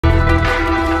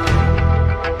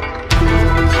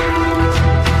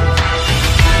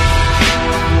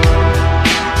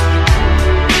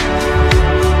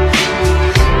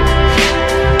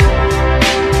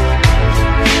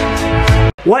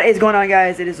What is going on,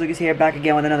 guys? It is Lucas here, back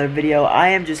again with another video. I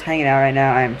am just hanging out right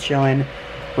now. I am chilling,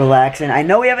 relaxing. I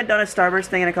know we haven't done a Starburst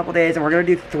thing in a couple days, and we're going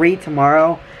to do 3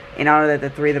 tomorrow in honor of the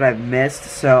 3 that I've missed,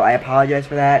 so I apologize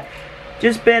for that.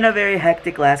 Just been a very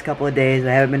hectic last couple of days.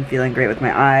 I haven't been feeling great with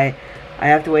my eye. I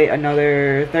have to wait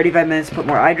another 35 minutes to put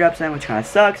more eye drops in, which kind of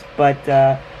sucks, but,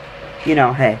 you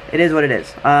know, hey, it is what it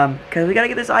is. Because we got to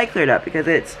get this eye cleared up, because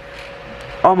it's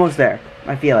almost there.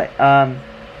 I feel it.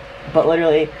 But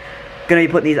literally gonna be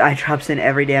putting these eye drops in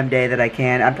every damn day that I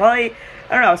can. I don't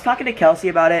know, I was talking to Kelsey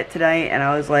about it today, and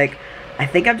I was like, I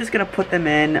think I'm just gonna put them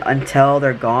in until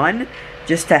they're gone,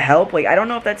 just to help. Like, I don't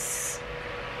know if that's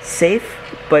safe,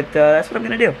 but that's what I'm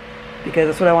gonna do, because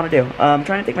that's what I want to do. I'm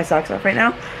trying to take my socks off right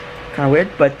now, kind of weird,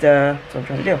 but that's what I'm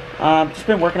trying to do. Just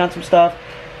been working on some stuff,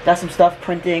 got some stuff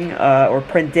printing, or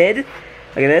printed.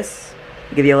 Look at this,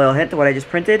 I'll give you a little hint to what I just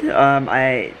printed.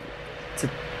 It's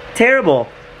a terrible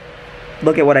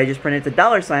look at what I just printed. It's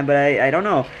a $sign, but I don't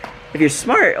know. If you're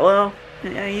smart, well,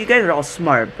 you guys are all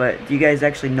smart, but do you guys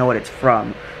actually know what it's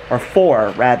from? Or for,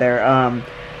 rather.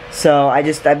 So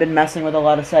I've been messing with a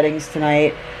lot of settings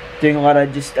tonight, doing a lot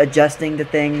of just adjusting to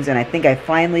things, and I think I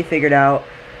finally figured out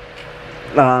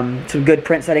some good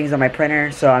print settings on my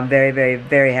printer, so I'm very, very,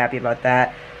 very happy about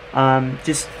that.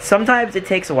 Just sometimes it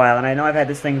takes a while, and I know I've had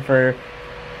this thing for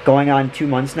going on 2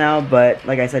 months now, but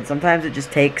like I said, sometimes it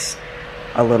just takes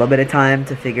a little bit of time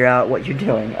to figure out what you're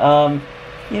doing.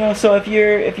 You know, so if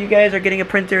you guys are getting a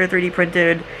printer, 3D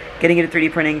printed, getting into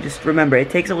 3D printing, just remember, it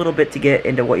takes a little bit to get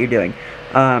into what you're doing.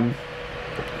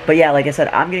 But yeah, like I said,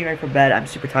 I'm getting ready for bed. I'm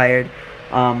super tired.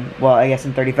 Well, I guess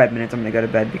in 35 minutes I'm gonna go to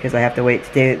bed, because I have to wait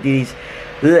to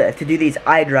do these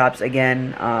eye drops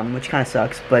again, which kind of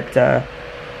sucks, but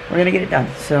we're gonna get it done,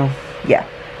 so yeah.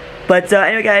 But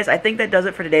anyway, guys, I think that does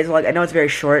it for today's vlog. I know it's very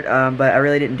short, but I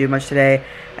really didn't do much today.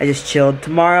 I just chilled.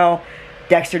 Tomorrow,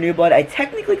 Dexter New Blood. I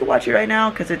technically could watch it right now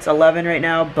because it's 11 right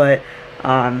now, but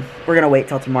we're going to wait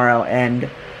till tomorrow and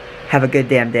have a good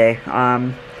damn day.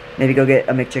 Maybe go get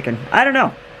a McChicken. I don't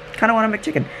know. Kind of want a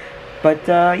McChicken. But,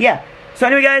 yeah. So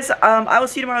anyway, guys, I will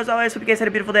see you tomorrow as always. Hope you guys had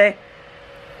a beautiful day.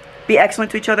 Be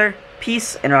excellent to each other.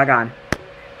 Peace and rock on.